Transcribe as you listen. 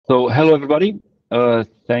So, hello everybody.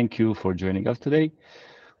 Thank you for joining us today.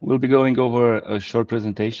 We'll be going over a short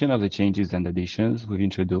presentation of the changes and additions we've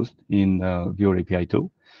introduced in Viewer API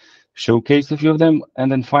 2, showcase a few of them,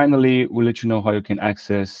 and then finally, we'll let you know how you can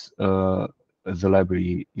access the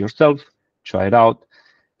library yourself, try it out,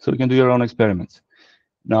 so you can do your own experiments.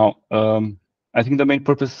 Now, I think the main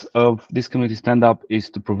purpose of this community stand-up is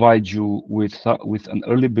to provide you with an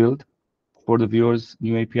early build for the viewer's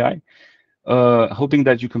new API, hoping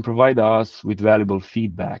that you can provide us with valuable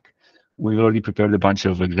feedback. We've already prepared a bunch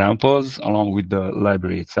of examples along with the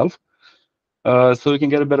library itself, so you can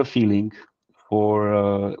get a better feeling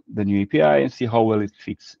for the new API and see how well it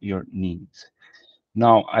fits your needs.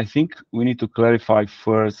 Now, I think we need to clarify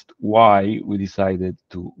first why we decided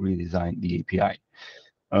to redesign the API.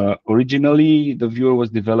 Originally, the viewer was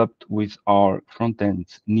developed with our front-end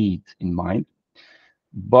needs in mind,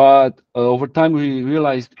 but over time, we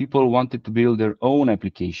realized people wanted to build their own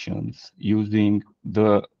applications using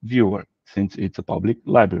the viewer, since it's a public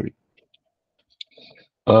library.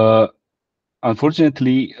 Uh,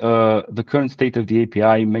 Unfortunately, the current state of the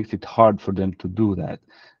API makes it hard for them to do that.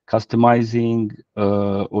 Customizing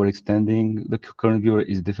or extending the current viewer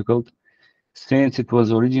is difficult, since it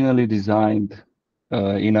was originally designed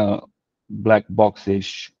in a black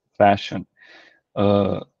box-ish fashion.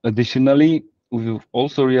 Additionally, we've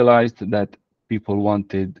also realized that people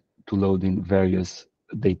wanted to load in various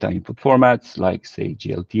data input formats like, say,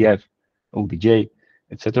 GLTF, OBJ,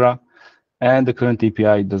 etc. And the current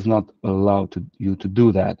API does not allow you to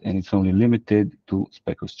do that, and it's only limited to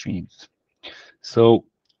Speckle streams. So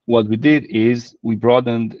what we did is we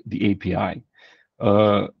broadened the API.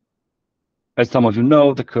 Uh, as some of you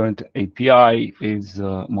know, the current API is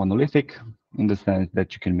monolithic in the sense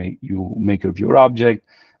that you make a viewer object,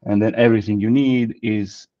 and then everything you need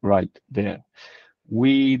is right there.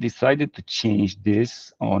 We decided to change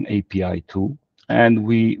this on API 2, and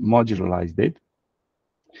we modularized it.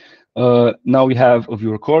 Now we have a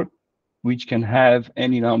viewer core, which can have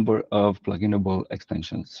any number of pluginable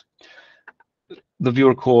extensions. The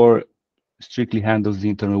viewer core strictly handles the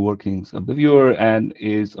internal workings of the viewer and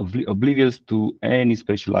is oblivious to any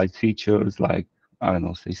specialized features like, I don't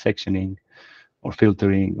know, say sectioning or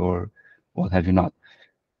filtering or what have you not.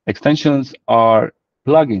 Extensions are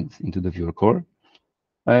plugins into the viewer core,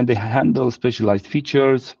 and they handle specialized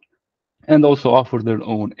features and also offer their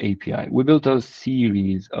own API. We built a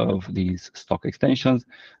series of these stock extensions.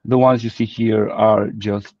 The ones you see here are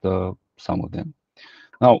just some of them.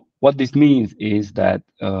 Now, what this means is that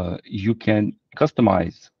you can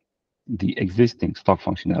customize the existing stock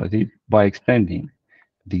functionality by extending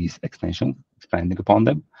these extensions, expanding upon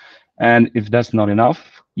them. And if that's not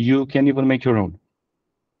enough, you can even make your own,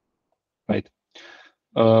 right?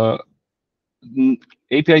 Uh,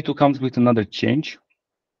 API 2 comes with another change.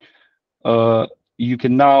 You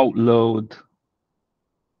can now load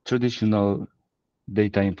traditional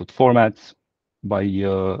data input formats by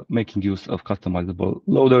making use of customizable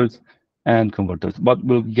loaders and converters, but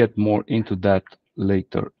we'll get more into that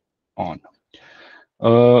later on.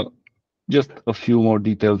 Just a few more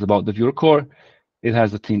details about the viewer core. It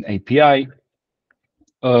has a clean API,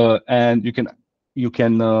 and you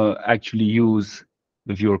can actually use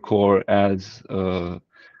the viewer core as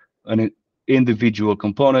an individual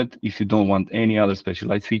component. If you don't want any other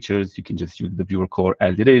specialized features, you can just use the viewer core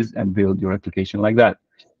as it is and build your application like that.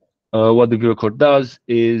 What the viewer core does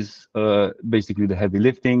is basically the heavy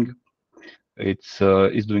lifting. It's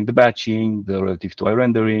doing the batching, the relative to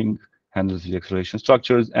rendering, handles the acceleration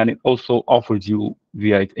structures, and it also offers you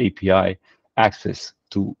via its API access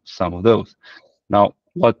to some of those. Now,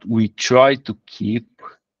 what we try to keep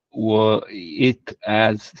it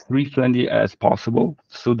as free-friendly as possible,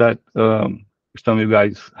 so that if some of you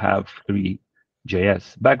guys have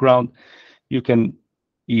 3JS background, you can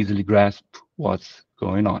easily grasp what's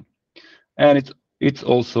going on. And it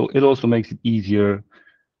also makes it easier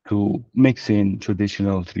to mix in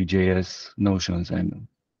traditional 3JS notions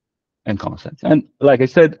and concepts. And like I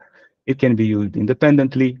said, it can be used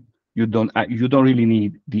independently. You don't really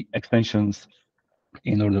need the extensions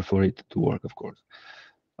in order for it to work, of course.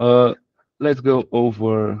 Let's go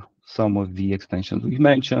over some of the extensions we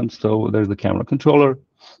mentioned. So there's the camera controller.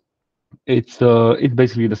 It's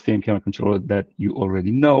basically the same camera controller that you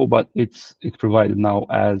already know, but it's provided now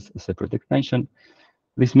as a separate extension.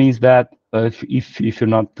 This means that if you're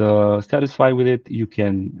not satisfied with it, you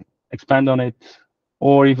can expand on it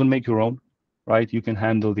or even make your own, right? You can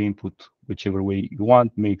handle the input whichever way you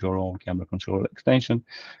want, make your own camera controller extension,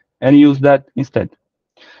 and use that instead.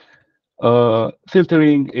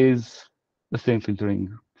 Filtering is the same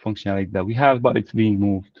filtering functionality that we have, but it's being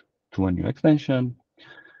moved to a new extension.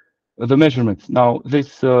 The measurements. Now,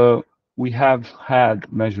 this we have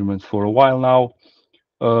had measurements for a while now.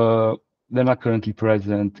 They're not currently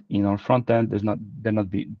present in our front end.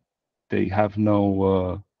 They have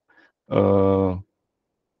no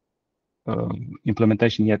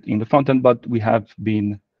implementation yet in the front end, but we have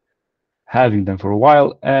been having them for a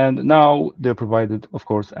while, and now they're provided, of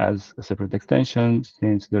course, as a separate extension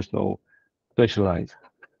since they're so specialized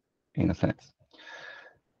in a sense.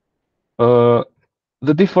 Uh,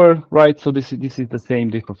 the differ, right? So this is the same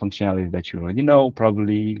differ functionality that you already know,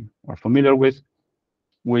 probably are familiar with.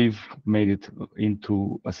 We've made it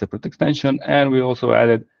into a separate extension, and we also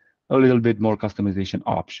added a little bit more customization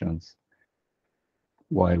options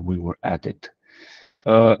while we were at it.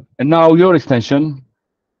 And now your extension,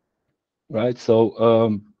 right?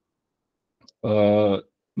 So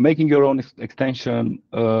making your own extension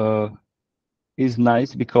is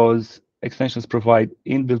nice because extensions provide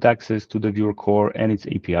inbuilt access to the viewer core and its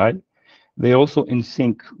API. They also in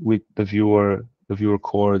sync with the viewer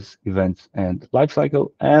core's events and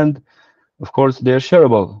lifecycle, and of course they're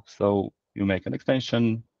shareable. So you make an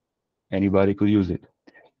extension, anybody could use it.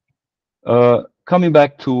 Coming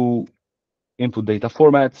back to input data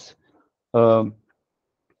formats, um,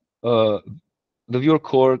 uh, the viewer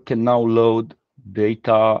core can now load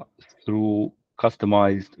data through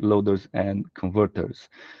customized loaders and converters.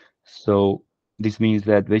 So this means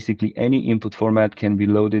that basically any input format can be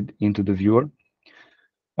loaded into the viewer,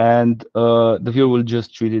 and the viewer will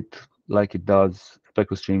just treat it like it does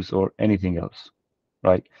Speckle streams or anything else,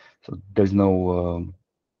 right? So there's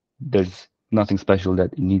nothing special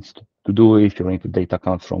that it needs to do if your input data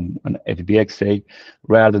comes from an FBX, say,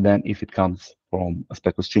 rather than if it comes from a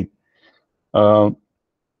Speckle stream. Um,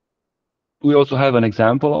 we also have an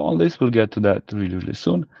example on this. We'll get to that really, really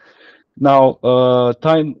soon. Now,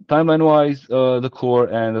 timeline-wise, the core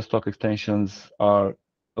and the stock extensions are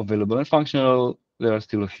available and functional. There are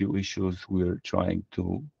still a few issues we're trying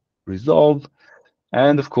to resolve.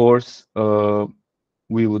 And of course,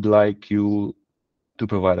 we would like you to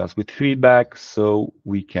provide us with feedback so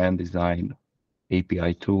we can design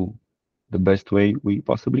API 2 the best way we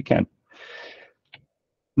possibly can.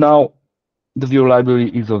 Now, the viewer library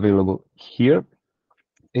is available here.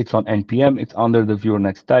 It's on npm. It's under the viewer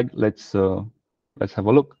next tag. Let's have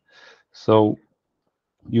a look. So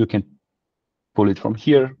you can pull it from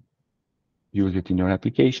here, use it in your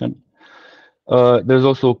application. There's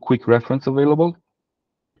also a quick reference available.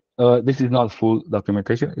 This is not full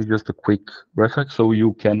documentation. It's just a quick reference, so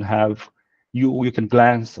you can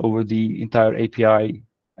glance over the entire API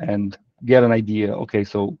and get an idea. Okay,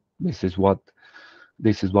 so this is what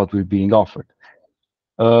we're being offered.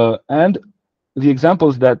 And the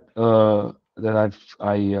examples that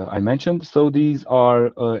I mentioned. So these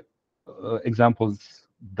are examples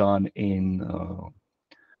done in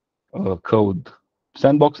code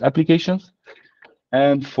sandbox applications.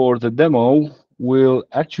 And for the demo, we'll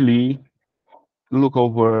actually look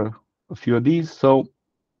over a few of these. So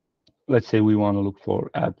let's say we want to look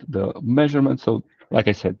at the measurement. So like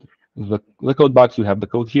I said, the code box, you have the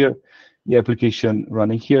code here, the application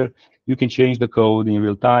running here. You can change the code in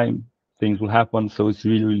real time. Things will happen. So it's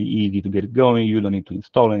really, really easy to get it going. You don't need to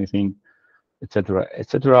install anything, etc.,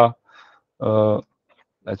 etc.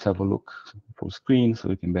 Let's have a look full screen so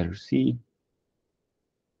we can better see.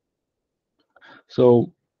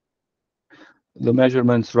 So the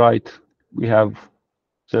measurements, right? We have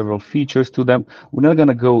several features to them. We're not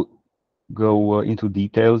going to go into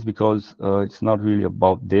details because it's not really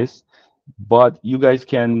about this, but you guys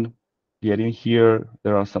can get in here.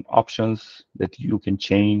 There are some options that you can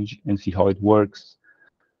change and see how it works.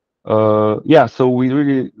 Yeah, so we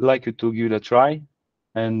really like you to give it a try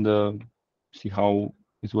and see how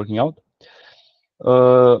it's working out.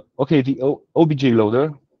 Okay, the OBJ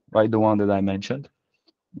loader, right, the one that I mentioned,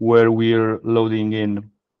 where we're loading in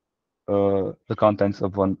the contents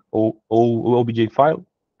of an OBJ file.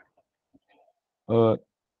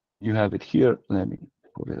 You have it here. Let me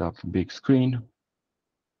put it up big screen.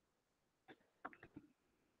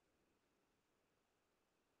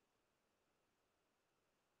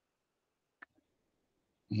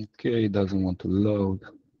 Okay, it doesn't want to load.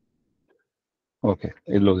 Okay,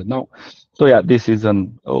 it loaded now. So yeah, this is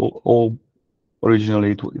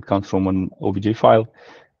originally it comes from an OBJ file.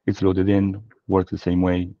 It's loaded in, works the same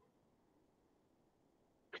way.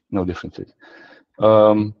 No differences.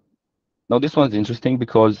 Now this one's interesting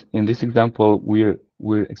because in this example we're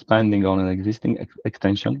expanding on an existing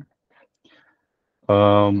extension.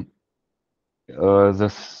 The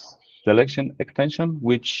selection extension,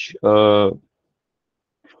 which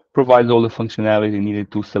provides all the functionality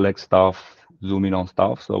needed to select stuff zoom in on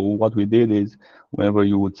stuff. So what we did is whenever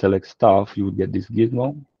you would select stuff, you would get this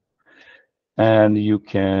gizmo, and you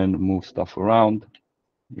can move stuff around.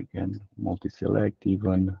 You can multi-select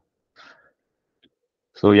even.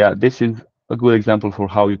 So yeah, this is a good example for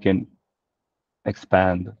how you can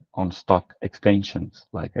expand on stock extensions,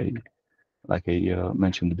 like I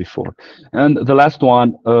mentioned before. And the last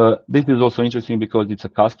one, this is also interesting because it's a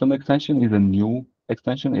custom extension, it's a new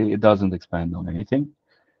extension. It doesn't expand on anything.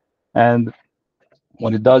 And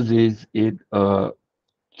what it does is it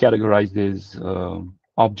categorizes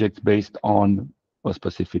objects based on a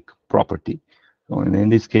specific property. So in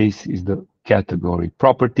this case is the category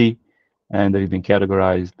property, and they've been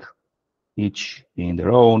categorized each in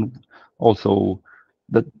their own. Also,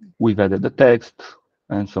 that we've added the text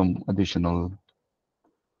and some additional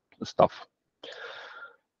stuff.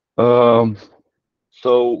 Um,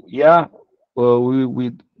 so yeah, well, we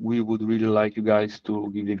would really like you guys to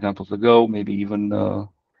give the examples a go. Maybe even uh,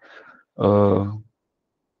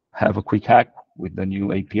 have a quick hack with the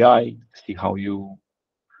new API. See how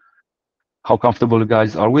comfortable you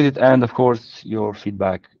guys are with it, and of course, your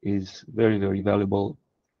feedback is very valuable,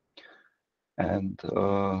 and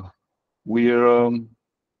we're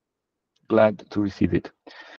glad to receive it.